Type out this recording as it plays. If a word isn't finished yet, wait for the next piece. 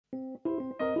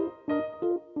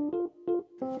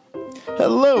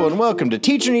Hello and welcome to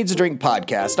Teacher Needs a Drink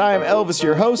podcast. I am Elvis,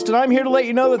 your host, and I'm here to let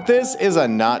you know that this is a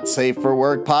not safe for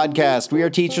work podcast. We are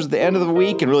teachers at the end of the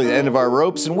week and really the end of our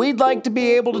ropes, and we'd like to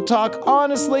be able to talk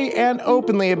honestly and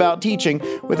openly about teaching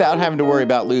without having to worry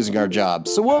about losing our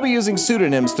jobs. So we'll be using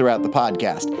pseudonyms throughout the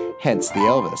podcast, hence the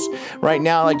Elvis. Right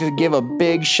now, I'd like to give a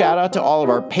big shout out to all of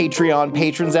our Patreon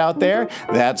patrons out there.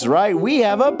 That's right, we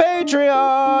have a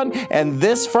Patreon! And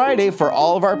this Friday, for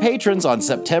all of our patrons on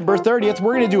September 30th,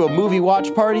 we're going to do a movie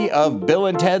watch party of Bill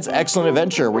and Ted's Excellent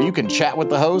Adventure, where you can chat with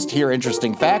the host, hear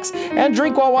interesting facts, and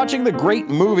drink while watching the great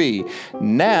movie.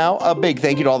 Now, a big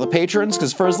thank you to all the patrons,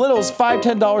 because for as little as $5,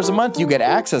 $10 a month, you get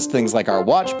access to things like our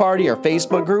watch party, our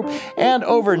Facebook group, and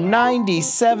over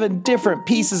 97 different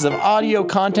pieces of audio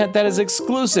content that is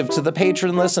exclusive to the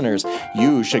patron listeners.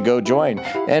 You should go join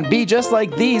and be just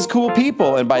like these cool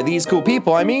people. And by these cool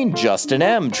people, I mean Justin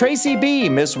M., Tracy B.,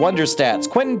 Miss Wonderstats,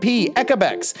 Quentin P.,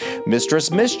 Ekabex,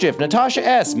 Mistress Mischief, Natasha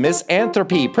S., Miss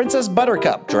Anthropy, Princess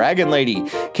Buttercup, Dragon Lady,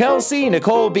 Kelsey,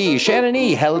 Nicole B., Shannon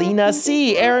E., Helena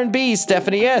C., Aaron B.,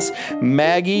 Stephanie S.,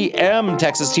 Maggie M.,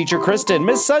 Texas Teacher Kristen,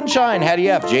 Miss Sunshine, Hattie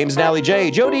F., James Nally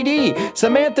J., Jody D.,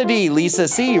 Samantha D., Lisa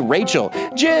C., Rachel,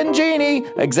 Jen Genie,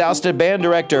 Exhausted Band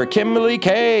Director, Kimberly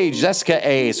K., Jessica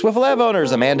A., Swiffle Ev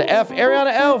Owners, Amanda F.,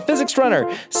 Ariana L., Physics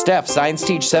Runner, Steph, Science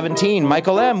Teach 17,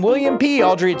 Michael M., William P.,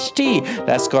 Aldrich T.,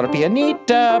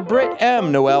 Escorpianita, Britt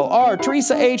M., Noel R.,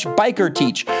 Teresa H., Biker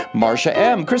Teach, Marsha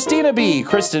M., Christina B.,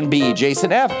 Kristen B.,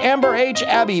 Jason F., Amber H.,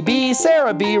 Abby B.,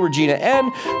 Sarah B., Regina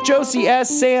N., Josie S.,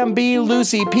 Sam B.,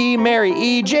 Lucy P., Mary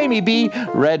E., Jamie B.,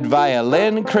 Red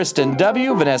Violin, Kristen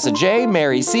W., Vanessa J.,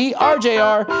 Mary C.,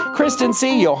 RJR, Kristen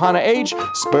C., Johanna H.,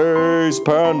 Space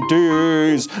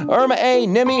Panties, Irma A.,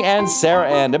 Nimi, and Sarah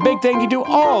N. A big thank you to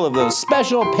all of those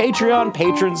special Patreon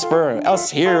patrons for us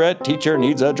here at Teacher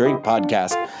Needs a Drink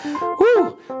podcast.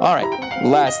 Woo! All right,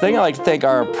 last thing, I'd like to thank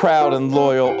our proud and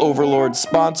loyal Overlord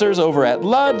sponsors over at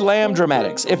Lud Lamb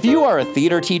Dramatics. If you are a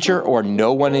theater teacher or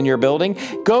no one in your building,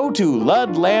 go to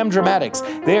Lud Lamb Dramatics.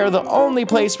 They are the only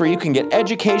place where you can get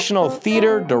educational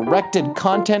theater-directed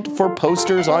content for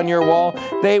posters on your wall.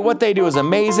 What they do is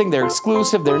amazing, they're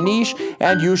exclusive, they're niche,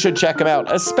 and you should check them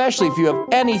out, especially if you have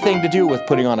anything to do with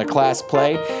putting on a class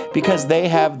play, because they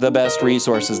have the best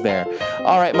resources there.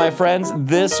 All right, my friends,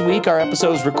 this week our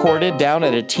episode is recorded down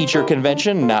at a teacher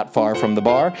convention not far from the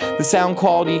bar. The sound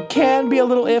quality can be a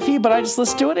little iffy, but I just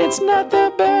listened to it. It's not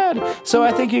that bad. So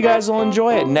I think you guys will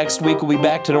enjoy it. Next week we'll be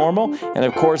back to normal. And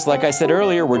of course, like I said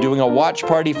earlier, we're doing a watch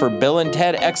party for Bill and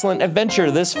Ted Excellent Adventure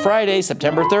this Friday,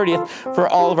 September 30th, for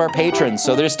all of our patrons.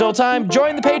 So there's still time.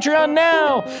 Join the Patreon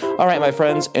now. All right, my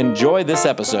friends, enjoy this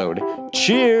episode.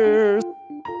 Cheers.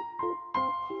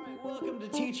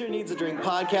 Teacher Needs a Drink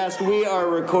podcast. We are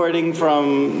recording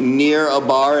from near a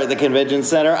bar at the convention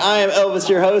center. I am Elvis,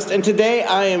 your host, and today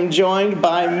I am joined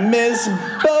by Miss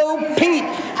Bo Peep.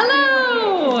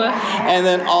 Hello! And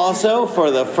then also, for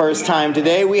the first time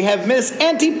today, we have Miss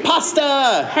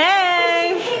Antipasta.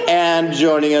 Hey! And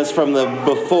joining us from the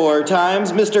before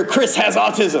times, Mr. Chris Has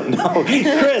Autism. No,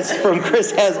 Chris from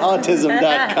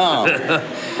ChrisHasAutism.com.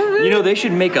 You know, they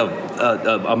should make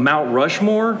a Mount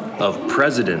Rushmore of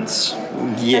presidents.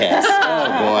 Yes. Oh,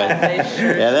 boy.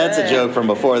 Yeah, that's a joke from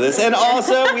before this. And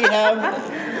also, we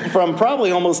have, from probably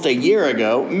almost a year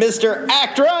ago, Mr.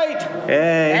 Act Right.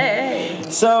 Hey.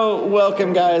 So,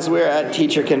 welcome, guys. We're at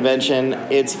Teacher Convention.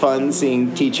 It's fun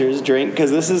seeing teachers drink, because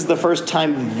this is the first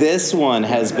time this one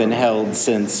has been held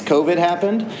since COVID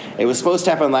happened. It was supposed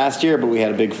to happen last year, but we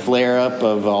had a big flare-up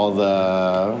of all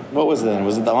the... What was it then?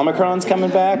 Was it the Omicrons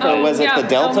coming back, or was it the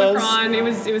Deltas? Omicron. It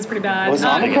was pretty bad. Was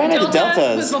Omicron or the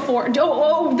Deltas? Was before.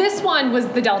 This one was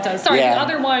the Deltas. Sorry, yeah. The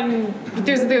other one,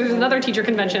 there's another teacher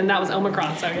convention, that was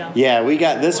Omicron, so yeah. Yeah,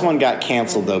 this one got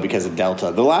canceled, though, because of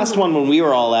Delta. The last one, when we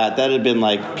were all at, that had been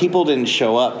like, people didn't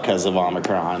show up because of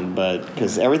Omicron, but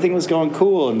because everything was going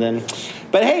cool, and then...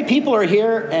 But hey, people are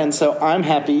here, and so I'm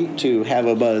happy to have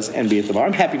a buzz and be at the bar.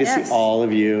 I'm happy to see all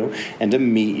of you and to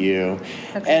meet you.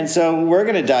 Okay. And so we're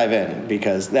going to dive in,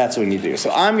 because that's what we need to do.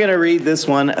 So I'm going to read this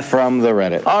one from the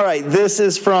Reddit. All right, this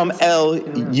is from El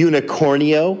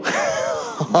Unicornio.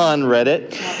 On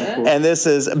Reddit, and this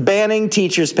is banning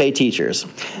teachers pay teachers.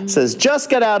 It says, just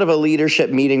got out of a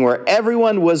leadership meeting where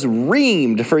everyone was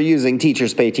reamed for using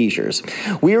teachers pay teachers.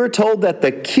 We were told that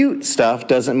the cute stuff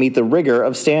doesn't meet the rigor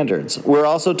of standards. We're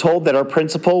also told that our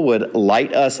principal would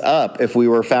light us up if we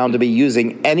were found to be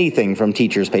using anything from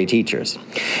teachers pay teachers.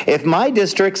 If my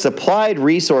district supplied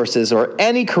resources or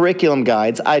any curriculum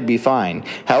guides, I'd be fine.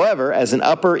 However, as an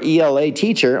upper ELA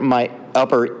teacher, my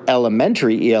upper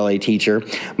elementary ELA teacher,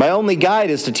 my only guide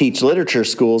is to teach literature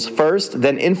schools first,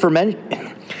 then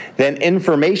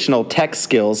informational tech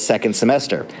skills second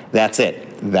semester. That's it.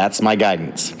 That's my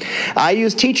guidance. I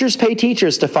use Teachers Pay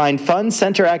Teachers to find fun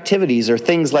center activities or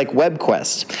things like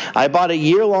WebQuest. I bought a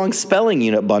year-long spelling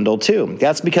unit bundle too.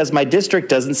 That's because my district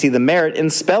doesn't see the merit in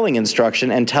spelling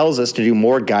instruction and tells us to do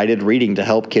more guided reading to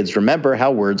help kids remember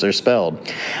how words are spelled.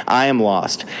 I am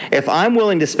lost. If I'm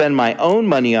willing to spend my own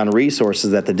money on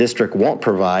resources that the district won't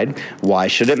provide, why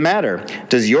should it matter?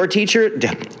 Does your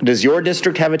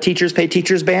district have a Teachers Pay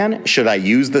Teachers ban? Should I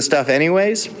use the stuff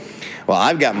anyways? Well,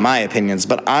 I've got my opinions,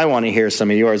 but I want to hear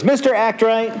some of yours. Mr.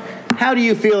 Actright, how do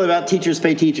you feel about Teachers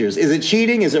Pay Teachers? Is it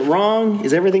cheating? Is it wrong?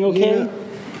 Is everything okay?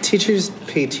 Teachers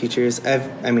Pay Teachers. I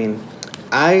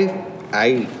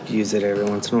use it every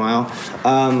once in a while.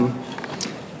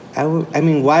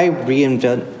 Why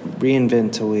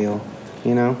reinvent a wheel?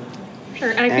 You know.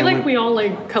 Sure, and I feel like we all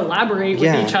collaborate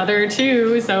with each other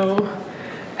too. So.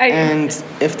 And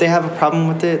if they have a problem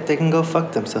with it, they can go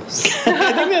fuck themselves.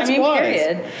 I think that's wise.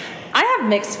 Period. I have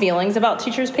mixed feelings about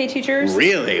Teachers Pay Teachers.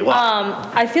 Really? Wow.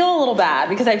 I feel a little bad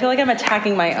because I feel like I'm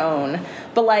attacking my own.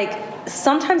 But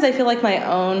sometimes I feel like my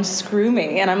own screw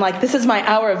me, and I'm like, this is my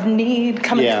hour of need.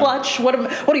 Come and clutch. What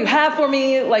do you have for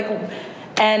me?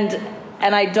 And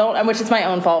I don't, which is my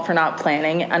own fault for not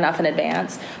planning enough in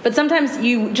advance. But sometimes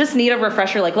you just need a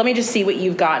refresher. Let me just see what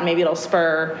you've got, and maybe it'll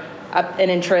spur up an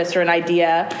interest or an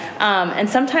idea. And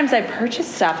sometimes I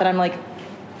purchase stuff, and I'm like,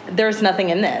 there's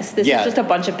nothing in this. This is just a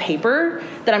bunch of paper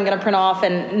that I'm going to print off,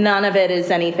 and none of it is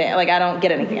anything. I don't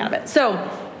get anything out of it. So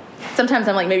sometimes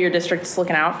I'm like, maybe your district's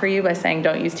looking out for you by saying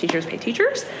don't use Teachers Pay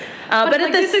Teachers. But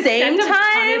at the same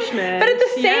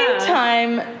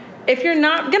time, if you're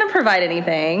not going to provide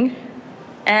anything,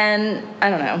 and I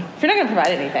don't know, if you're not going to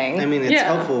provide anything. It's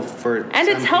helpful for and some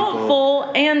it's helpful,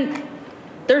 people. and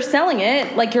they're selling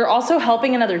it. You're also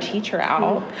helping another teacher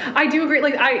out. I do agree.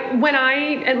 When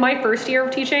in my first year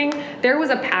of teaching, there was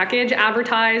a package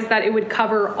advertised that it would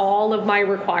cover all of my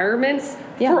requirements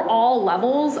for all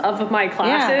levels of my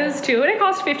classes too. And it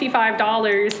cost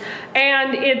 $55,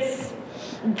 and it's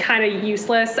kind of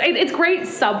useless. It's great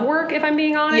sub work, if I'm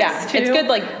being honest. Too. It's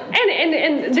good.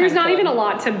 And there's not even a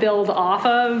lot to build off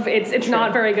of. It's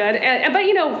not very good. But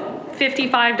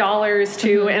 $55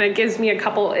 too, and it gives me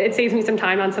it saves me some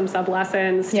time on some sub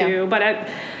lessons too. But at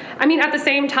the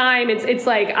same time, it's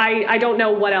I don't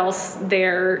know what else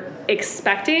they're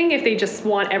expecting if they just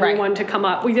want everyone to come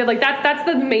up. That's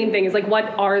the main thing is what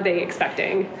are they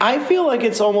expecting? I feel like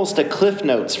it's almost a Cliff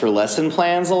Notes for lesson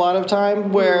plans a lot of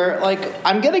time where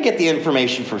I'm going to get the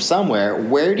information from somewhere.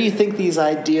 Where do you think these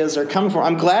ideas are coming from?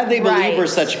 I'm glad they believe we're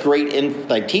such great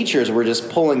teachers. We're just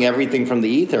pulling everything from the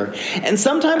ether. And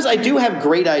sometimes I do have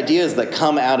great ideas that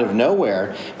come out of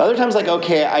nowhere. Other times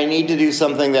okay, I need to do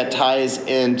something that ties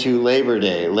into Labor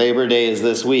Day. Labor Day is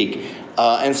this week.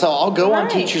 And so I'll go on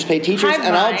Teachers Pay Teachers,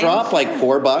 and I'll drop $4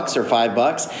 or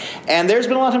 $5. And there's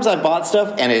been a lot of times I've bought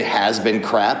stuff, and it has been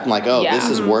crap. I'm like, this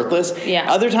is worthless.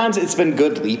 Yeah. Other times it's been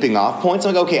good leaping off points.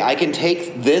 I'm like, okay, I can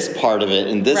take this part of it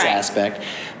in this aspect.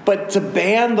 But to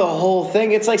ban the whole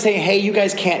thing, it's like saying, hey, you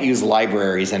guys can't use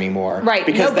libraries anymore. Right.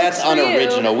 Because that's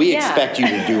unoriginal. We expect you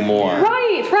to do more. Right.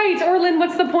 Or then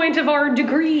what's the point of our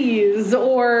degrees?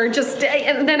 Or just,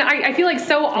 and then I feel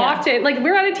so often,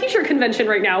 we're at a teacher convention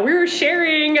right now. We're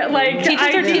sharing,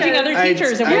 teachers are teaching other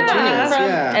teachers, and we're learning from,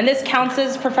 yeah. and this counts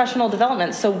as professional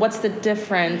development. So what's the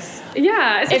difference?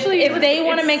 Yeah, especially if they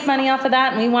want to make money off of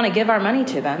that, and we want to give our money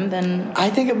to them, then I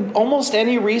think almost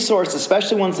any resource,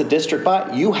 especially ones the district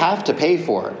bought, you have to pay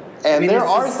for it. And there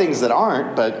are things that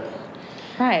aren't, but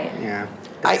Yeah.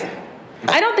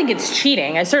 I don't think it's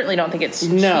cheating. I certainly don't think it's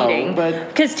cheating. No, but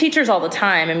because teachers all the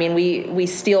time, we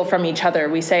steal from each other.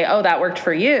 We say, "Oh, that worked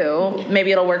for you.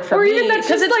 Maybe it'll work for me." Or even that's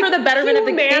because just it's for the betterment of the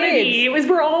humanity. kids.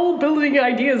 We're all building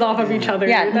ideas off of each other.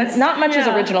 Yeah, that's not much is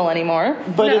original anymore.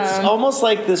 But it's almost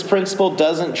like this principal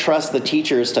doesn't trust the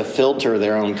teachers to filter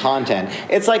their own content.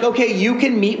 It's like, okay, you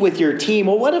can meet with your team.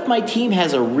 Well, what if my team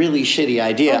has a really shitty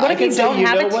idea? What if you don't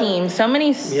have a team? So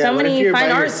many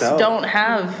fine arts don't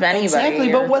have anybody.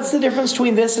 Exactly, but what's the difference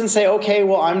between this and say, okay,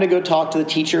 well, I'm going to go talk to the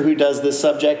teacher who does this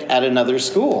subject at another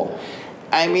school?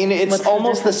 It's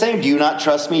almost the same. Do you not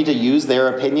trust me to use their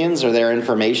opinions or their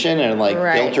information and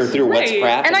filter through what's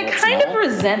crap? And I what's kind not? of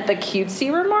resent the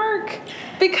cutesy remark.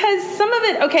 Because some of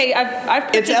it, okay,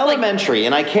 I've It's elementary,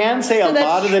 and I can say So a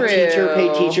lot of the that's teacher pay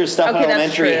true. teacher stuff in Okay, that's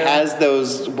elementary true. has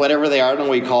those, whatever they are, I don't know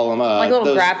what you call them. like little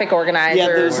those, graphic organizers. Yeah,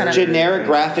 those kind of- generic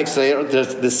graphics. They don't,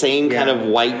 the same kind Yeah. of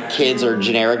white kids or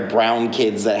generic brown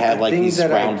kids that have like Things these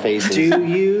that round I faces. do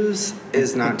use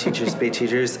is not Teachers Pay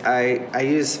Teachers. I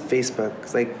use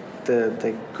Facebook, like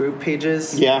the group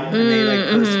pages. Yeah. And they like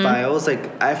post files.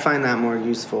 Like I find that more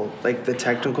useful. Like the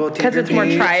technical teacher Because it's more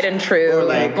page, tried and true. Or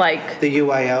like the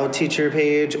UIL teacher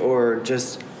page, or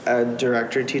just a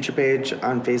director teacher page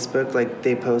on Facebook. Like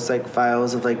they post like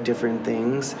files of like different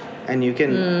things, and you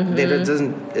can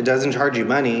it doesn't charge you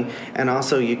money, and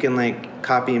also you can like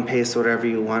copy and paste whatever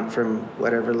you want from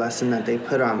whatever lesson that they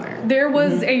put on there. There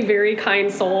was a very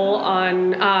kind soul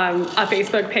on a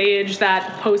Facebook page that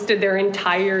posted their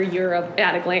entire year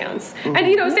at a glance. And,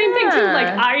 same thing too. Like,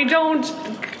 I don't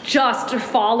just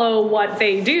follow what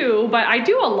they do, but I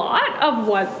do a lot of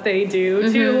what they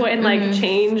do too, and like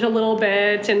change a little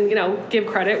bit and, give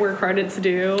credit where credit's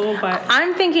due. But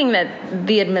I'm thinking that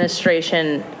the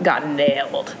administration got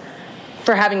nailed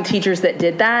for having teachers that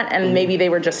did that, and maybe they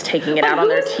were just taking it out on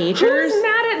their teachers. Who's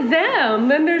mad at them?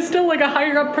 Then there's still like a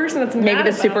higher up person that's mad Maybe the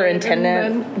about it,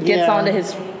 superintendent and then- gets Yeah.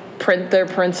 onto their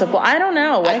principal. I don't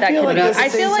know what I that feel could like be. at the I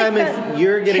feel like if that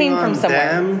you're getting came on from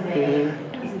somewhere. them,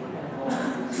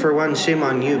 for one, shame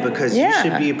on you, because you Yeah.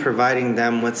 should be providing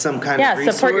them with some kind Yeah, of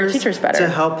resource support your teachers better. to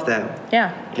help them. Yeah,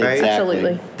 Right? Exactly.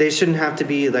 absolutely. They shouldn't have to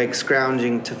be like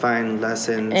scrounging to find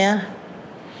lessons Yeah.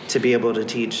 to be able to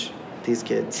teach these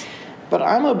kids. But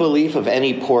I'm a belief of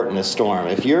any port in a storm.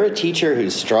 If you're a teacher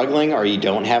who's struggling, or you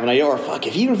don't have an idea, or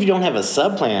even if you don't have a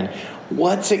sub plan,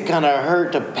 what's it gonna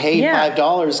hurt to pay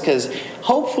 $5? Because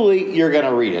hopefully you're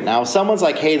gonna read it. Now, if someone's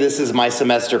like, "Hey, this is my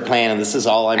semester plan, and this is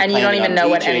all I'm And you planning don't even on know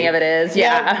what teaching," any of it is.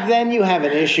 Yeah. then you have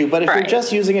an issue. But if you're Right.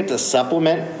 just using it to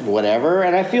supplement whatever,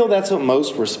 and I feel that's what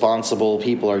most responsible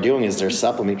people are doing, is they're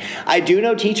supplementing. I do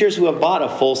know teachers who have bought a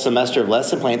full semester of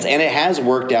lesson plans, and it has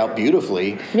worked out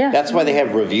beautifully. Yeah. That's why they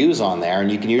have reviews on there,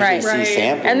 and you can usually Right. see Right.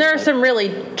 samples. And there are but- some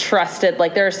really trusted,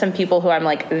 like there are some people who I'm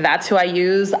like, that's who I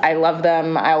use. I love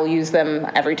them. I will use them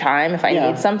every time if I Yeah.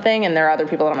 need something. And there are other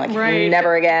people that I'm like, Right.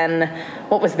 never again.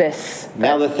 What was this?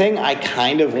 Now, the thing I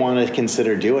kind of want to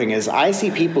consider doing is I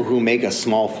see people who make a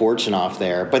small fortune off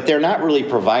there, but they're not really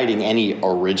providing any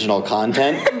original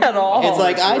content. At all. It's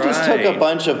like I just took a right.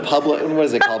 bunch of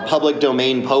public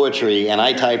domain poetry, and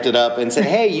I typed it up and said,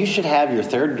 hey, you should have your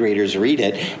third graders read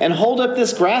it, and hold up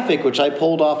this graphic, which I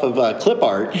pulled off of clip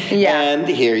art, Yeah. and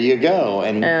here you go.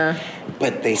 And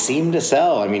but they seem to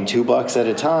sell. I mean, $2 at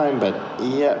a time, but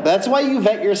yeah, that's why you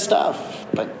vet your stuff.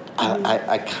 But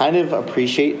I kind of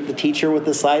appreciate the teacher with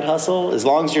the side hustle, as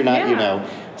long as you're not, Yeah.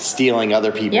 stealing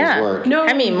other people's work. No.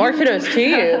 I mean, more kudos to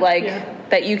you, like Yeah.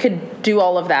 that you could do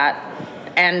all of that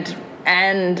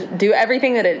and do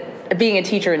everything that being a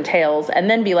teacher entails, and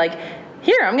then be like,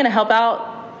 here, I'm going to help out,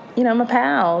 my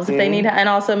pals if they need, and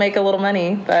also make a little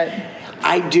money. But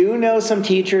I do know some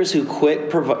teachers who quit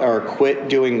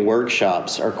doing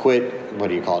workshops, or quit,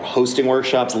 hosting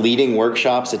workshops, leading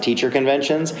workshops at teacher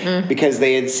conventions, because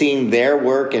they had seen their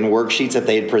work and worksheets that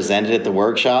they had presented at the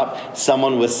workshop.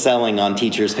 Someone was selling on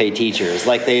Teachers Pay Teachers.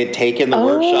 Like they had taken the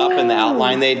workshop and the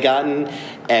outline they'd gotten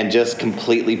and just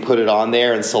completely put it on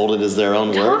there and sold it as their own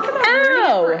work. Talk about learning it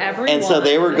for everyone. And so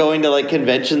they were going to like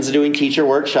conventions and doing teacher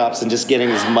workshops and just getting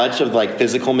as much of like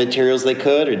physical materials they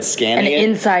could, and an scanning it.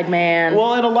 inside man.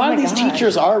 Well, and a lot Oh of my these gosh.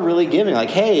 teachers are really giving. Like,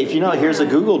 hey, if here's a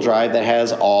Google Drive that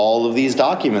has all of these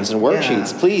documents and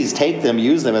worksheets. Yeah. Please take them,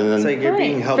 use them, and It's then like you're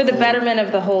being Right. helpful. for the betterment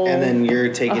of the whole. And then you're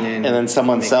taking in. and then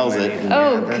someone making sells money. it. And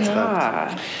oh that's fucked.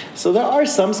 god. So there are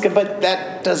some, but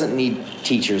that doesn't need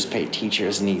Teachers Pay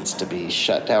Teachers needs to be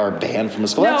shut down or banned from a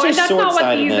school. No, that's and just that's not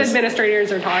what these short-sightedness.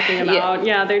 administrators are talking about.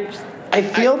 Yeah, they're just, I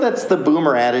feel that's the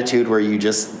boomer attitude where you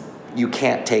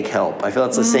can't take help. I feel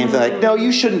it's the same thing. Like, no,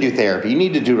 you shouldn't do therapy. You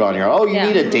need to do it on your own. Oh, you Yeah.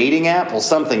 need a dating app? Well,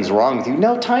 something's wrong with you.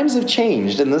 No, times have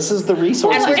changed, and this is the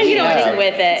resources And we're we dealing have.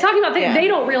 with it. talking about Yeah. they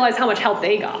don't realize how much help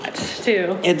they got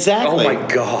too. Exactly. Oh my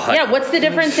God. Yeah, what's the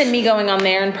difference in me going on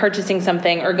there and purchasing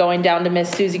something, or going down to Miss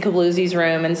Susie Cabluzzi's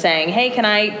room and saying, "Hey, can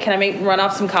I run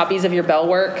off some copies of your bell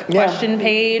work Yeah. question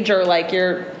page, or like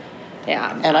your."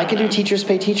 Yeah. And I can do Teachers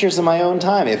Pay Teachers in my own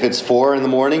time. If it's 4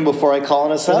 a.m. before I call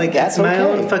in a sub, Like, that's it's my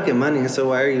okay. own fucking money, so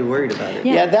why are you worried about it?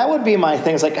 Yeah. Yeah, that would be my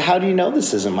thing. It's like, how do you know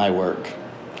this isn't my work?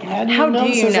 How do you know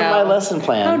this isn't my lesson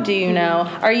plan? How do you know?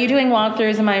 Are you doing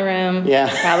walkthroughs in my room? Yeah.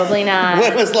 Probably not.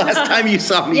 When was the last time you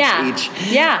saw me yeah. teach?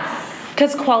 Yeah.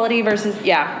 Because quality versus,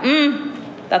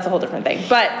 that's a whole different thing.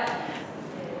 But,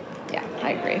 yeah, I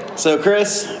agree. So,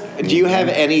 Chris, do you have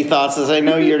any thoughts? As I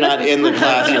know you're not in the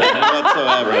classroom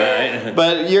whatsoever,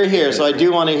 but you're here, so I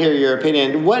do want to hear your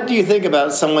opinion. What do you think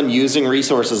about someone using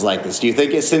resources like this? Do you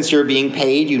think since you're being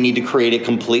paid, you need to create it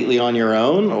completely on your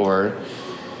own, or?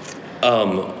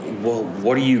 Well,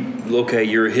 what are you? Okay,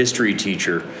 you're a history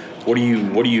teacher. What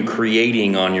are you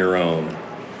creating on your own?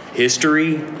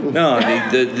 History? No,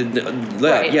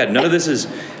 Right. yeah. None of this is.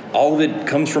 All of it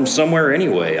comes from somewhere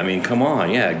anyway. I mean, come on,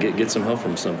 yeah. Get some help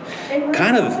from some.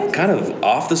 Kind of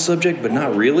off the subject, but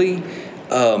not really.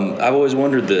 I've always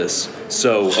wondered this.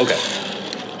 So,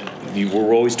 okay,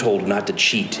 we're always told not to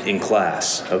cheat in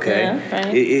class. Okay, Yeah,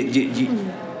 right.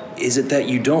 Is it that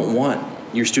you don't want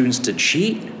your students to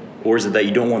cheat, or is it that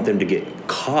you don't want them to get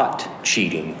caught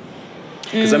cheating?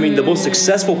 Because I mean, the most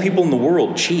successful people in the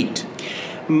world cheat.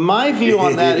 My view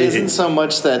on that isn't so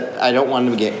much that I don't want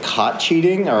them to get caught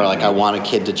cheating or like I want a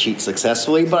kid to cheat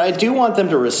successfully, but I do want them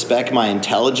to respect my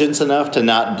intelligence enough to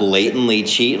not blatantly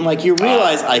cheat. And like, you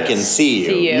realize I can see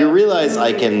you. You realize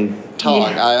I can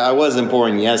talk. Yeah. I wasn't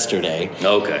born yesterday.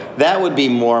 Okay. That would be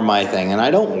more my thing. And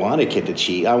I don't want a kid to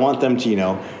cheat. I want them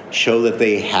to, show that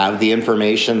they have the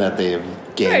information, that they've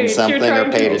gained something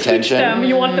or paid attention. Them.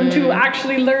 You want them to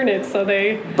actually learn it, so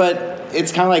they. But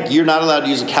it's kind of like you're not allowed to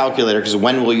use a calculator because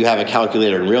when will you have a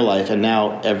calculator in real life? And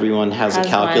now everyone has a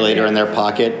calculator in their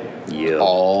pocket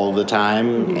all the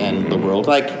time in the world.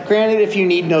 Like, granted, if you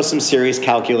need to know some serious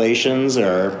calculations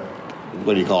or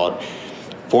what do you call it,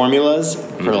 formulas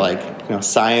for like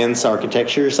science,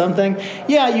 architecture, or something,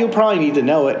 yeah, you'll probably need to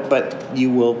know it, but you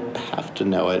will have to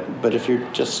know it. But if you're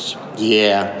just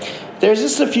there's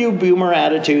just a few boomer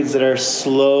attitudes that are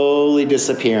slowly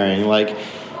disappearing. Like,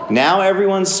 now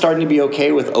everyone's starting to be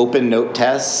okay with open note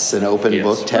tests and open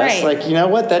book tests. Right. Like, you know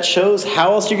what? That shows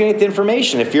how else you're going to get the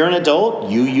information. If you're an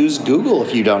adult, you use Google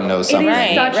if you don't know something.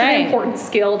 It is such Right. an important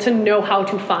skill to know how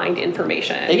to find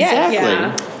information. Exactly.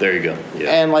 Yeah. There you go.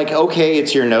 Yeah. And like, okay,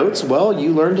 it's your notes. Well,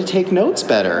 you learn to take notes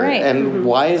better. Right. And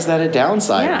why is that a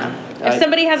downside? Yeah. If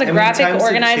somebody has a graphic times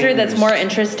have organizer that's changed. more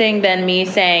interesting than me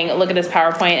saying, look at this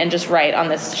PowerPoint and just write on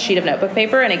this sheet of notebook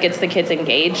paper, and it gets the kids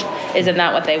engaged, isn't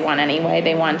that what they want anyway?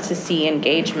 They want to see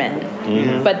engagement.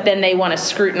 Mm-hmm. But then they want to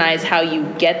scrutinize how you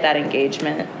get that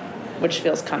engagement, which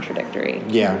feels contradictory.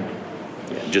 Yeah.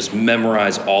 Just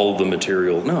memorize all of the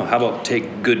material. No, how about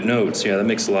take good notes? Yeah, that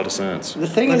makes a lot of sense. The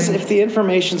thing is, if the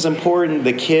information's important,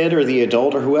 the kid or the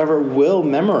adult or whoever will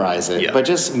memorize it. Yeah. But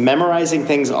just memorizing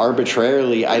things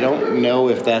arbitrarily, I don't know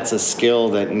if that's a skill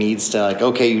that needs to, like,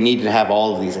 okay, you need to have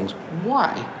all of these things.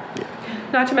 Why?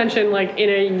 Not to mention, like, in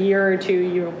a year or two,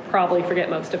 you'll probably forget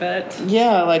most of it.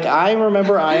 Yeah, like, I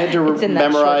remember I had to It's in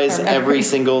that memorize short-term every memory.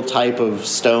 single type of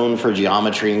stone for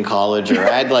geometry in college, or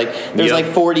I had, like, there's Yep.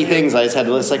 like 40 things I just had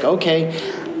to list. Like, okay,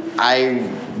 I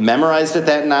memorized it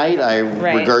that night, I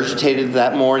Right. regurgitated it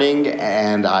that morning,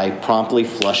 and I promptly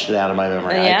flushed it out of my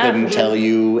memory. Yeah. I couldn't tell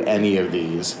you any of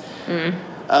these.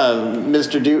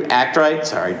 Mr. Act Right?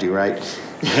 Sorry, Do Right.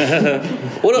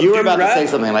 What up, You were about to dude, say right?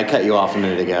 something, and I cut you off a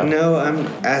minute ago. No,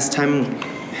 as time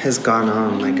has gone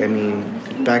on, like, I mean,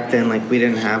 back then, like, we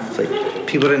didn't have, like,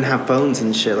 people didn't have phones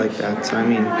and shit like that. So, I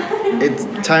mean,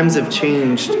 times have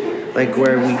changed, like,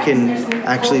 where we can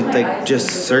actually, like,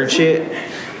 just search it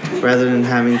rather than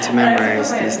having to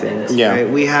memorize these things. Yeah. Right?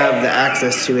 We have the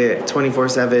access to it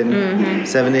 24/7,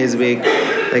 7 days a week.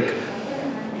 Like,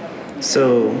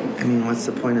 so, I mean, what's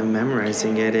the point of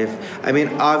memorizing it I mean,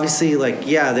 obviously, like,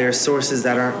 yeah, there are sources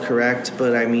that aren't correct,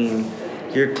 but I mean,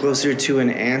 you're closer to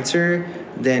an answer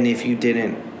than if you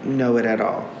didn't know it at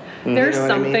all. There's You know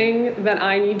what I mean? something that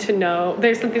I need to know.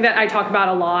 There's something that I talk about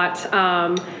a lot,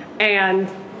 and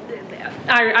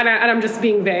I'm just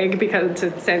being vague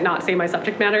because not say my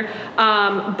subject matter.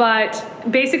 But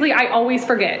basically, I always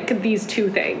forget these two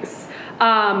things.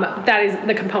 That is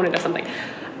the component of something.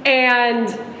 And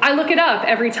I look it up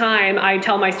every time I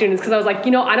tell my students because I was like,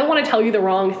 I don't want to tell you the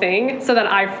wrong thing so that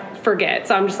I forget.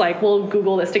 So I'm just like, we'll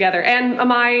Google this together. And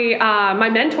my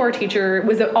mentor teacher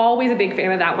was always a big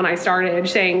fan of that when I started,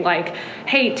 saying like,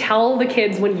 hey, tell the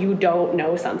kids when you don't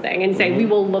know something and say, we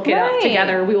will look it up Right.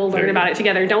 together. We will There learn you about go. it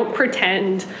together. Don't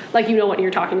pretend like you know what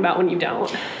you're talking about when you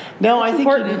don't. No, I think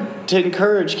important. to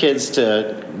encourage kids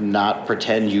to not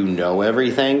pretend you know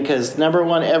everything, because number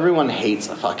one, everyone hates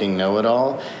a fucking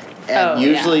know-it-all. And Oh,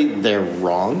 usually they're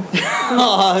wrong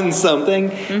on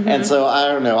something. And so, I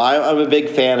don't know. I'm a big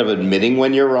fan of admitting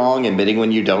when you're wrong, admitting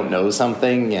when you don't know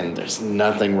something, and there's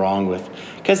nothing wrong with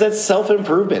Because that's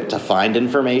self-improvement, to find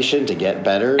information, to get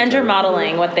better. And you're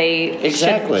modeling what they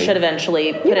should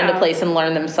eventually put into place and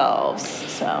learn themselves.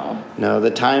 So no, the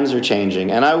times are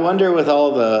changing. And I wonder, with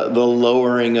all the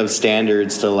lowering of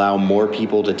standards to allow more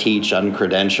people to teach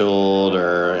uncredentialed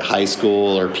or high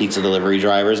school or pizza delivery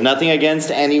drivers, nothing against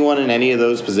anyone in any of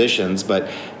those positions, but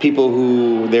people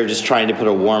who they're just trying to put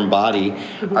a warm body,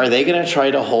 are they going to try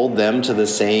to hold them to the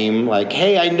same, like,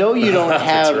 hey, I know you don't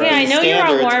have yeah, I know standards,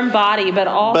 you're a warm body, but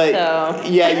also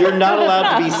yeah, you're not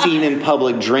allowed to be seen in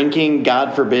public drinking.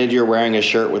 God forbid you're wearing a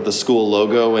shirt with the school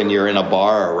logo and you're in a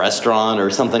bar or a restaurant or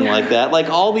something like that. Like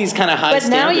all these kind of high standards.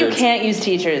 But now you can't use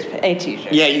pay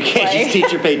teachers. Yeah, you can't use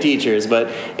teacher pay teachers, but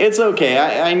it's okay.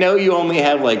 I know you only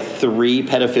have like 3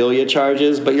 pedophilia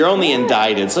charges, but you're only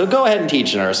indicted, so go ahead and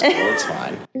teach in our school. It's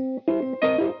fine.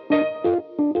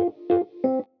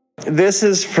 This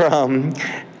is from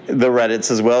the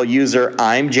Reddits as well. User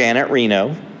I'm Janet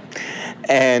Reno.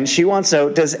 And she wants to know,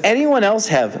 does anyone else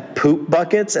have poop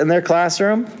buckets in their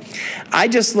classroom? I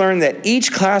just learned that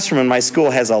each classroom in my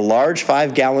school has a large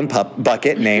 5-gallon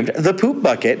bucket named the poop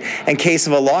bucket in case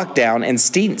of a lockdown and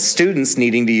students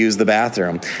needing to use the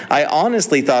bathroom. I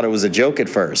honestly thought it was a joke at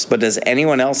first, but does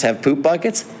anyone else have poop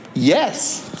buckets?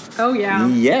 Yes. Oh, yeah.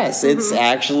 Yes, it's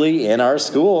actually in our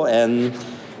school, and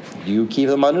you keep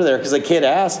them under there. Because a kid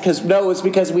asked, it's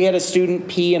because we had a student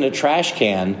pee in a trash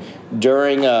can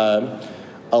during a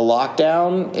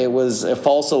lockdown. It was a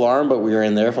false alarm, but we were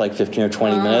in there for like 15 or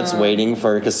 20 minutes waiting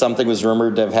because something was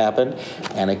rumored to have happened,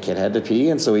 and a kid had to pee,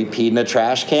 and so he peed in a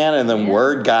trash can, and then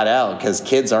word got out, because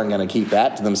kids aren't going to keep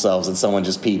that to themselves that someone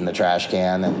just peed in the trash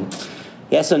can. And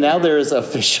so now there is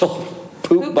official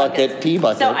poop bucket, pee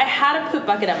bucket. So I had a poop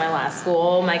bucket at my last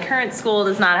school. My current school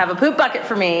does not have a poop bucket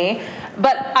for me.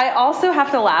 But I also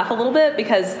have to laugh a little bit,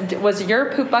 because was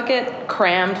your poop bucket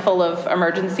crammed full of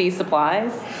emergency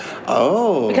supplies?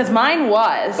 Oh. Because mine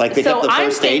was. Like they kept the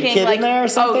first aid kit in there or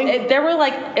something? It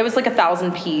was like a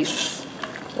 1,000-piece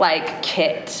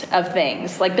kit of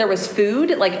things. Like there was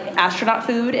food, like astronaut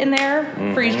food in there,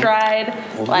 freeze-dried.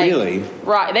 Really?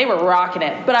 They were rocking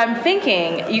it. But I'm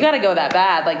thinking, you got to go that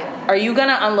bad. Like, are you going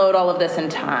to unload all of this in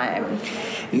time?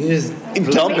 You just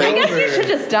dump it. I guess you should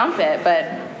just dump it,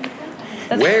 but...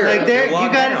 Where? Like there, you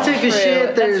gotta take a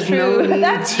shit. There's no need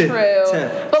That's to.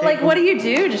 true. But like, what do you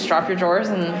do? Just drop your drawers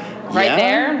and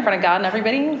there in front of God and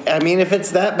everybody? I mean, if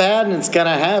it's that bad and it's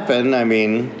gonna happen, I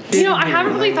mean... I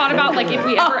haven't really thought about like if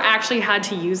we ever actually had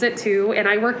to use it too. And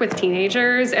I work with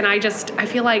teenagers, and I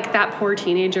feel like that poor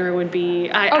teenager would be...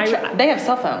 they have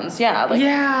cell phones, yeah. Like,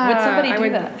 would somebody do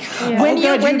that? Yeah. When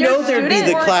there'd be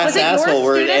the class asshole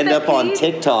where it'd end up on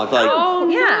TikTok, like... Oh,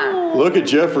 yeah. Look at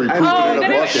Jeffrey pooping in a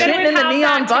bucket. Shitting in the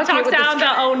neon bucket with sound.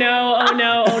 Oh no! Oh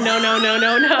no! Oh no! No! No!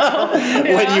 No! No!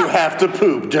 When you have to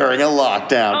poop during a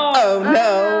lockdown. Oh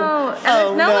no! And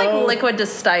it's not like liquid to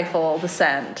stifle the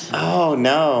scent. Oh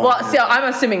no! Well, see,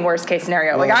 I'm assuming worst case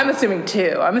scenario. Like I'm assuming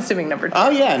 2. I'm assuming number 2. Oh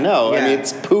yeah, no. I mean,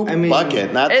 it's poop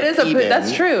bucket, not it is a pee poop. bin.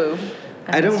 That's true.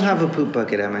 I don't have a poop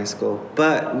bucket at my school,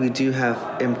 but we do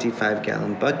have empty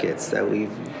 5-gallon buckets that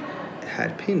we've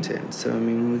had painted. So I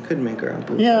mean, we could make our own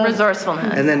poop. Yeah.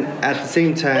 Resourcefulness. And then at the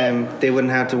same time, they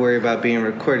wouldn't have to worry about being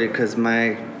recorded, because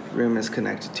my room is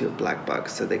connected to a black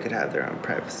box, so they could have their own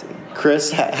privacy.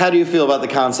 Chris, how do you feel about the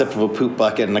concept of a poop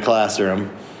bucket in the classroom?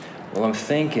 Well, I'm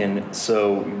thinking,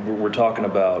 so we're talking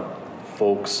about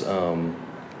folks, the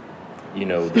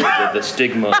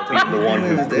stigma of being the one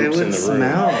who It poops would in the room.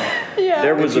 smell. Yeah.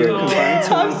 There was If you a confined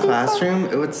to one classroom,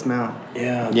 it would smell.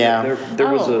 There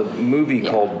was a movie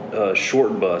called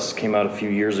Short Bus, came out a few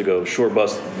years ago. Short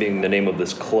Bus being the name of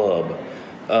this club,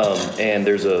 and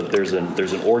there's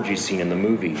an orgy scene in the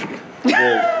movie.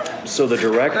 Well, so the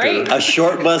director, A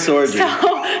short bus orgy.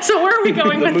 So where are we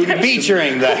going with movie this?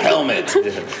 Featuring the helmet.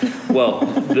 Well,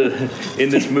 in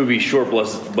this movie, Short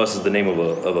Bus is the name of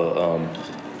a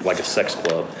like a sex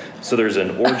club. So there's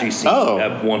an orgy scene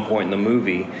at one point in the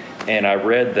movie, and I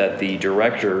read that the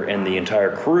director and the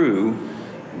entire crew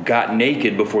got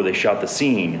naked before they shot the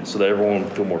scene so that everyone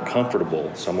would feel more comfortable.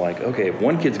 So I'm like, okay, if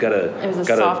one kid's got It was a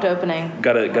soft opening.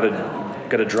 Got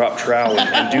to drop trowel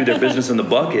and do their business in the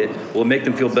bucket, will it make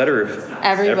them feel better if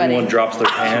everyone drops their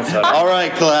pants? All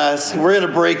right, class, we're going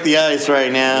to break the ice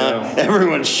right now. Yeah.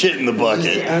 Everyone's shit in the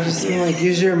bucket. I just feel like,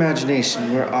 use your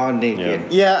imagination. We're all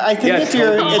naked. Yeah, I think if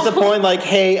you're at the point like,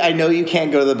 hey, I know you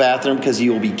can't go to the bathroom because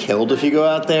you will be killed if you go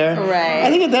out there. Right. I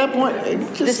think at that point,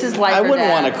 This is life I or wouldn't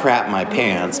death. want to crap my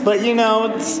pants, but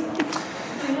it's...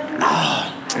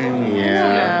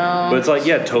 yeah. But it's like,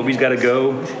 Toby's got to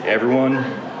go. Everyone,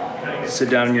 sit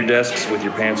down in your desks with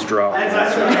your pants dropped.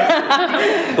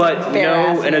 But Fair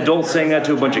ass. an adult saying that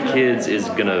to a bunch of kids is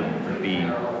gonna be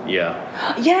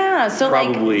Yeah. Yeah, so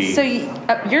Probably.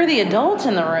 you're the adult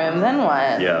in the room, then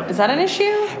what? Yeah. Is that an issue?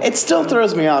 It still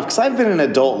throws me off because I've been an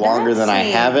adult longer than I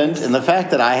haven't, and the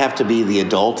fact that I have to be the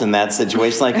adult in that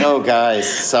situation, like, oh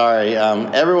guys, sorry,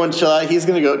 everyone chill out.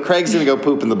 Craig's gonna go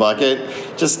poop in the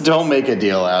bucket. Just don't make a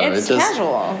deal out of it. It's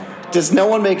casual. Just no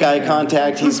one make eye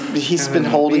contact. He's been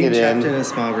holding it trapped in in. a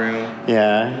small room.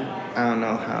 Yeah. I don't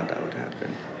know how that would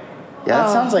happen. Yeah,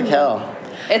 that sounds like hell.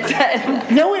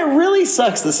 No, it really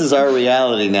sucks. This is our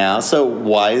reality now. So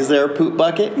why is there a poop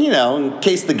bucket? In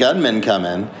case the gunmen come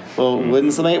in. Well,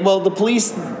 wouldn't somebody? Well, the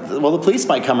police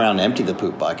might come around and empty the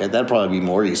poop bucket. That'd probably be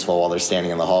more useful while they're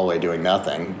standing in the hallway doing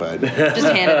nothing. But just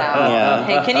hand it out. Yeah.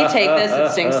 Hey, can you take this?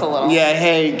 It stinks a little. Yeah.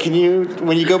 Hey, can you,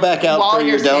 when you go back out While for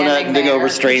your you're donut standing and to go there,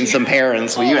 restrain some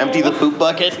parents, will you empty the poop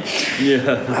bucket?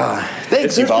 Yeah. Thanks,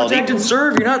 It's Uvalde. protected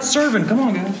serve. You're not serving. Come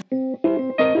on, guys.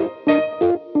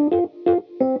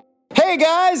 Hey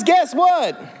guys, guess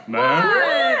what?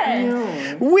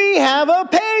 We have a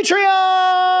Patreon!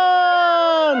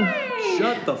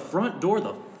 Shut the front door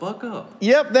the fuck up.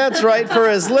 Yep, that's right. For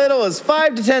as little as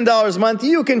 $5 to $10 a month,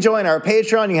 you can join our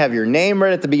Patreon. You have your name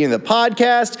right at the beginning of the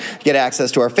podcast. Get access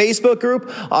to our Facebook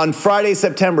group. On Friday,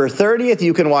 September 30th,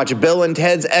 you can watch Bill and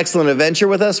Ted's Excellent Adventure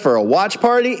with us for a watch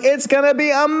party. It's going to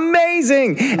be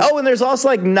amazing. Oh, and there's also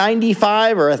like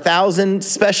 95 or 1,000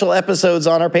 special episodes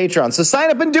on our Patreon. So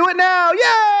sign up and do it now. Yay!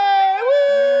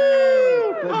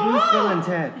 Woo! But who's Bill and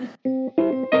Ted?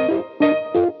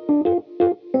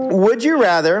 Would you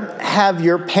rather have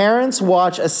your parents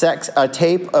watch a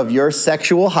tape of your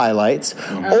sexual highlights,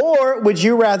 or would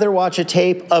you rather watch a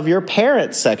tape of your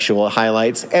parents' sexual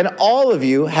highlights and all of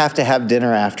you have to have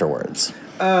dinner afterwards?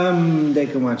 They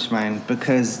can watch mine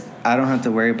because I don't have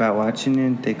to worry about watching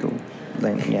it. They go,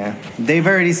 they've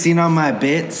already seen all my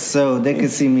bits, so they can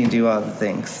see me do all the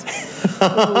things. Ooh,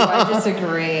 I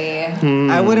disagree.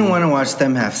 I wouldn't want to watch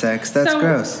them have sex. That's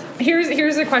gross.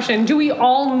 Here's the question: do we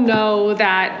all know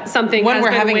that something When has we're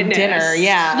been having witnessed? dinner,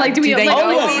 yeah. Like, do we? Do they like, know?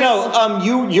 Oh yes,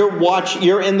 no.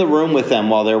 You're in the room with them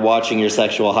while they're watching your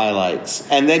sexual highlights,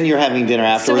 and then you're having dinner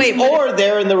afterwards. wait, but- or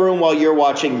they're in the room while you're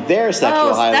watching their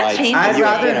sexual that highlights. changes and I'd you're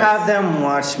at rather dinner. have them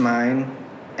watch mine,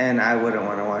 and I wouldn't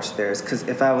want to watch theirs because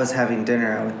if I was having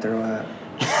dinner, I would throw up.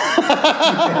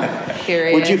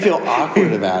 Period. Would you feel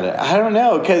awkward about it? I don't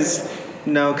know, because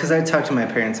No, because I talk to my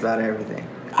parents about everything.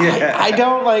 I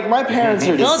don't like, my parents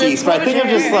are Full deceased, but I think of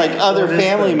just like other Full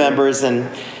family disclosure. members, and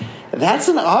that's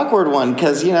an awkward one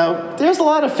because, there's a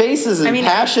lot of faces and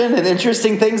passion and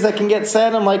interesting things that can get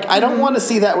said. I'm like, I don't want to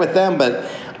see that with them, but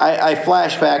I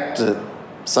flash back to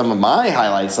some of my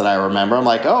highlights that I remember. I'm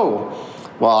like, oh,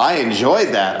 well, I enjoyed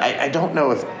that. I don't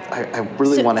know if I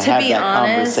really want to have be that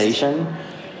honest, conversation.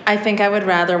 I think I would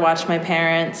rather watch my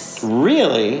parents.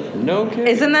 Really? No kidding.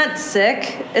 Isn't that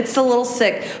sick? It's a little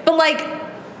sick. But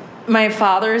my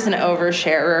father's an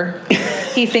oversharer.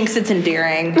 He thinks it's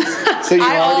endearing. So you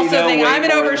I already also know think way I'm an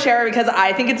more. oversharer because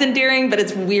I think it's endearing, but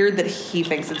it's weird that he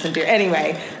thinks it's endearing.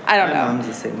 Anyway, I don't My know. mom's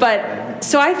the same way. But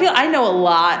so I feel I know a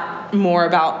lot more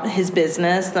about his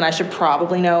business than I should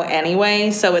probably know anyway.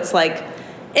 So it's like,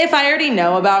 if I already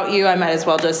know about you, I might as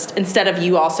well just, instead of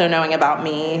you also knowing about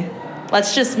me,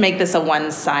 let's just make this a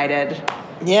one-sided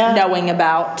knowing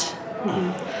about.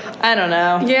 I don't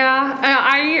know. Yeah,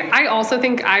 I also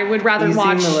think I would rather You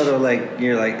watch. seem a little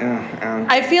you're like,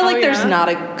 I feel like there's yeah. not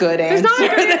a good answer. There's not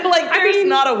a good- there's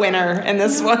not a winner in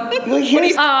this one.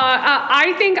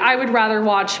 I think I would rather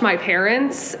watch my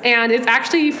parents, and it's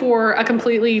actually for a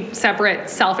completely separate,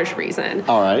 selfish reason.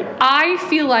 All right. I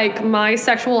feel like my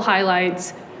sexual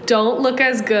highlights don't look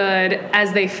as good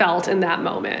as they felt in that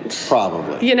moment.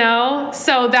 Probably.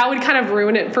 So that would kind of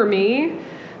ruin it for me.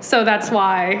 So that's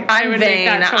why I I'm would vain. make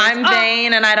that choice. I'm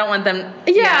vain, and I don't want them.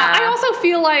 Yeah, I also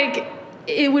feel like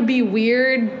it would be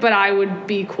weird, but I would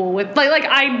be cool with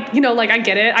I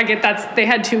get it. I get they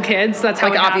had 2 kids. That's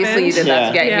how it obviously you did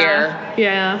happened. that to get Yeah. here.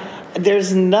 Yeah.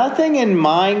 There's nothing in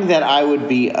mine that I would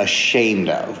be ashamed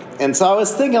of. And so I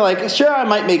was thinking, sure, I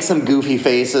might make some goofy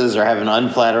faces or have an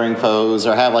unflattering pose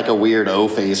or have a weird O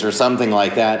face or something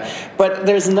like that. But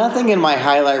there's nothing in my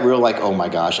highlight reel oh my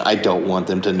gosh, I don't want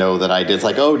them to know that I did. It's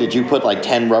oh, did you put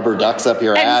 10 rubber ducks up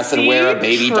your ass and wear a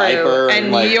baby True. diaper?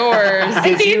 And yours.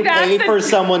 Did See, you pay for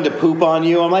someone to poop on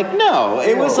you? I'm no,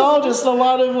 it was all just a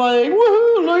lot of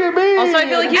woohoo, look at me. Also, I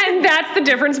feel like And that's the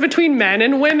difference between men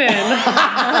and women.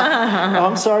 Oh,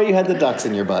 I'm sorry you had the ducks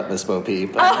in your butt, Miss Bo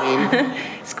Peep. I mean,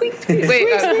 Squeak, squeak. Wait,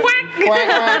 quack,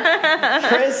 quack.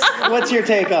 Chris, what's your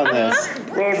take on this?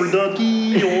 Rubber ducky,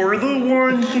 you're the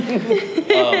one.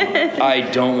 I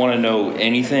don't want to know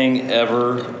anything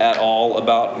ever at all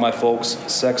about my folks'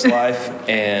 sex life,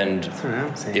 and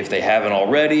if they haven't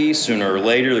already, sooner or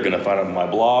later they're going to find out on my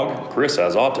blog,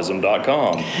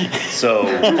 chrishasautism.com. So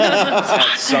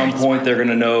at some point they're going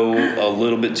to know a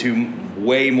little bit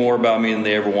way more about me than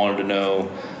they ever wanted to know.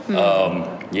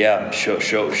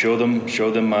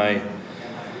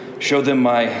 Show them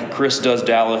my Chris Does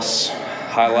Dallas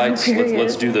highlights.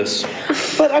 Let's do this.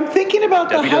 But I'm thinking about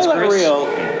the highlight reel.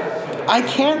 I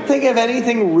can't think of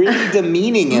anything really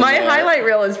demeaning in My there. highlight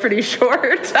reel is pretty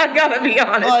short. I gotta be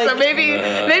honest. Like, so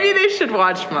maybe they should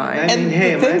watch mine. And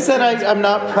the things that I'm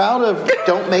not proud of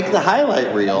don't make the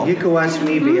highlight reel. You can watch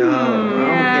me be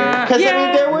Because I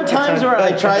mean, there were times where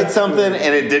I tried something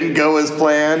and it didn't go as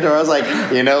planned, or I was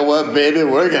like, you know what, baby,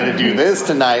 we're gonna do this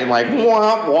tonight. And like,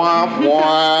 womp womp womp.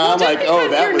 Well, Like, oh,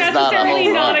 that you're was not a necessarily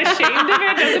home not run. ashamed of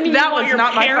it doesn't mean that you want was your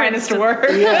not my parents finest work.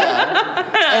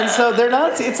 Yeah. And so they're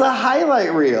not. It's a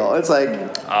highlight reel. It's like,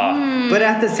 But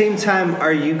at the same time,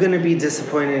 are you going to be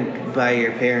disappointed by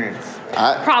your parents?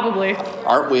 Probably.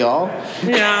 aren't we all?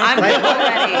 Yeah. I'm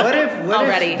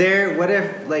already. What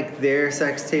if like their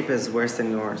sex tape is worse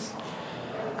than yours?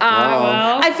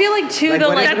 Well. I feel like too. Like, the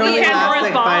what if like it only the lasts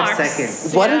like box. 5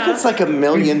 seconds? What if it's like a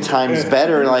million times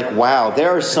better? And like, wow,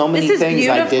 there are so many This is things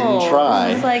I beautiful. didn't try.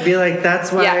 It's like, Be like,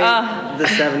 that's why Yeah, the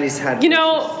 70s had. You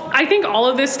know, I think all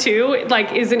of this too,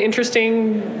 like, is an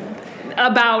interesting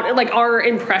about like our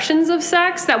impressions of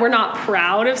sex, that we're not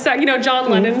proud of sex. You know, John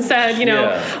Lennon said, you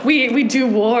know, we do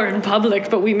war in public,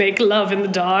 but we make love in the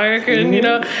dark, and you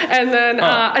know. And then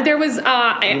there was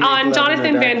on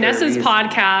Jonathan Van Ness's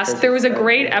podcast, there was a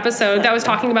great episode that was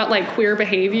talking about like queer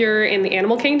behavior in the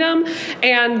animal kingdom,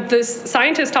 and this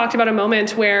scientist talked about a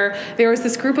moment where there was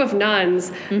this group of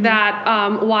nuns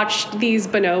that watched these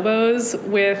bonobos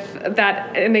with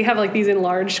that, and they have like these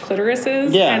enlarged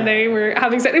clitorises, and they were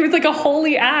having sex. It was like a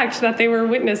holy act that they were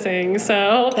witnessing.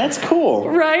 So That's cool.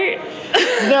 right.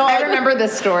 No, I remember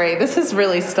this story. This has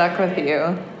really stuck with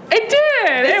you. It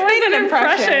did. It was made an an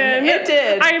impression. It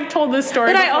did. I have told this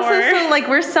story But before. I also feel like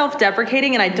we're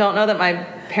self-deprecating, and I don't know that my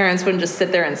parents wouldn't just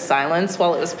sit there in silence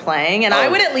while it was playing. And I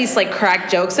would at least like crack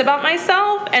jokes about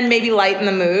myself and maybe lighten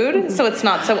the mood so it's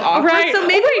not so awkward. Right. So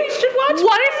maybe we should watch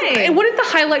mine. What if the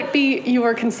highlight be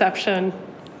your conception?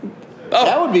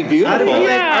 that would be beautiful.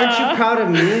 Aren't you proud of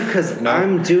me? Because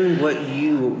I'm doing what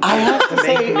you have to make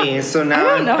say, me. So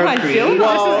now I'm know how I feel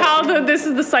procreating. This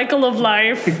is the cycle of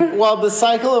life. Well, the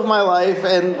cycle of my life,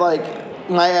 and like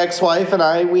my ex-wife and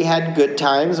I, we had good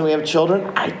times and we have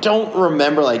children. I don't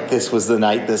remember like this was the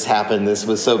night this happened. This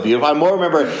was so beautiful. I more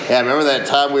remember. Yeah, I remember that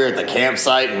time we were at the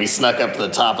campsite and we snuck up to the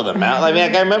top of the mountain. I mean,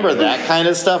 like, I remember that kind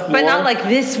of stuff more. But not like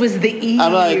this was the eve.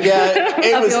 I'm like, yeah,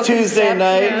 it of was your Tuesday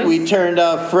night. conception. We turned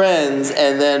off Friends,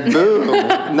 and then boom,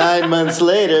 9 months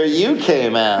later, you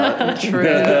came out. True.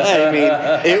 I mean,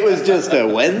 it was just a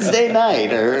Wednesday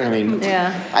night, or I mean,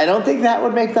 Yeah. I don't think that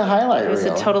would make the highlight It was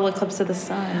reel. a total eclipse of the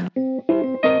sun.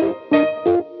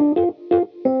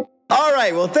 All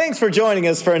right, well, thanks for joining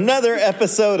us for another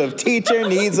episode of Teacher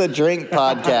Needs a Drink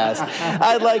podcast.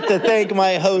 I'd like to thank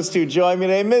my host who joined me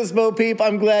today, Ms. Bo Peep.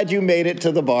 I'm glad you made it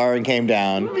to the bar and came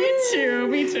down. Me too.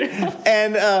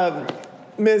 And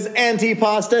Ms.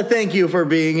 Antipasta, thank you for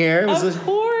being here. Of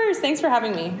course. Thanks for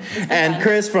having me. And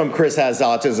Chris from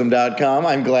chrishasautism.com.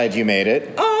 I'm glad you made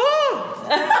it.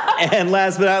 Oh! And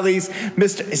last but not least,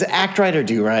 is it Act Right or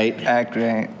Do Right? Act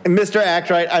right. Mr. Act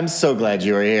Right, I'm so glad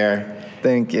you were here.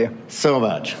 Thank you. So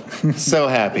much. So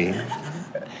happy.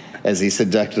 As he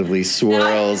seductively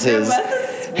swirls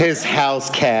his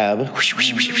house cab.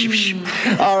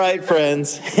 All right,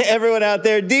 friends. Everyone out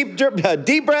there, deep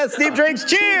breaths, deep drinks.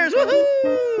 Cheers!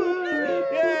 Woohoo!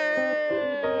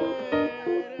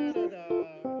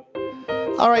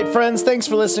 All right, friends, thanks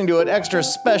for listening to an extra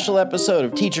special episode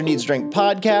of Teacher Needs a Drink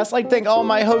podcast. I'd like to thank all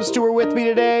my hosts who were with me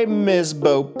today, Ms.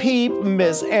 Bo Peep,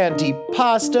 Ms.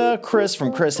 Antipasta, Chris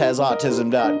from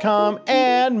chrishasautism.com,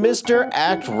 and Mr.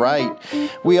 Act Right.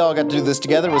 We all got to do this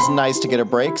together. It was nice to get a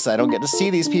break, because I don't get to see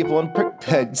these people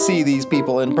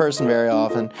in person very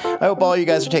often. I hope all you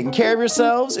guys are taking care of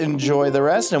yourselves. Enjoy the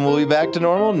rest, and we'll be back to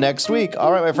normal next week.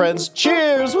 All right, my friends,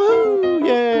 cheers! Woo!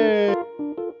 Yay!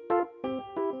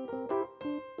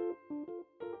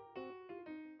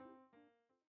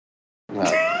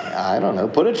 I don't know.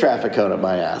 Put a traffic cone up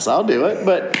my ass. I'll do it,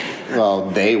 but Well,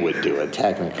 they would do it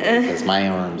technically because my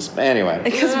arms. Anyway.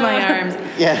 Because my arms.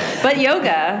 Yeah. But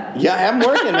yoga. Yeah, I'm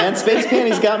working, man. Space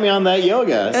Panties got me on that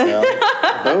yoga. So,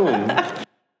 boom.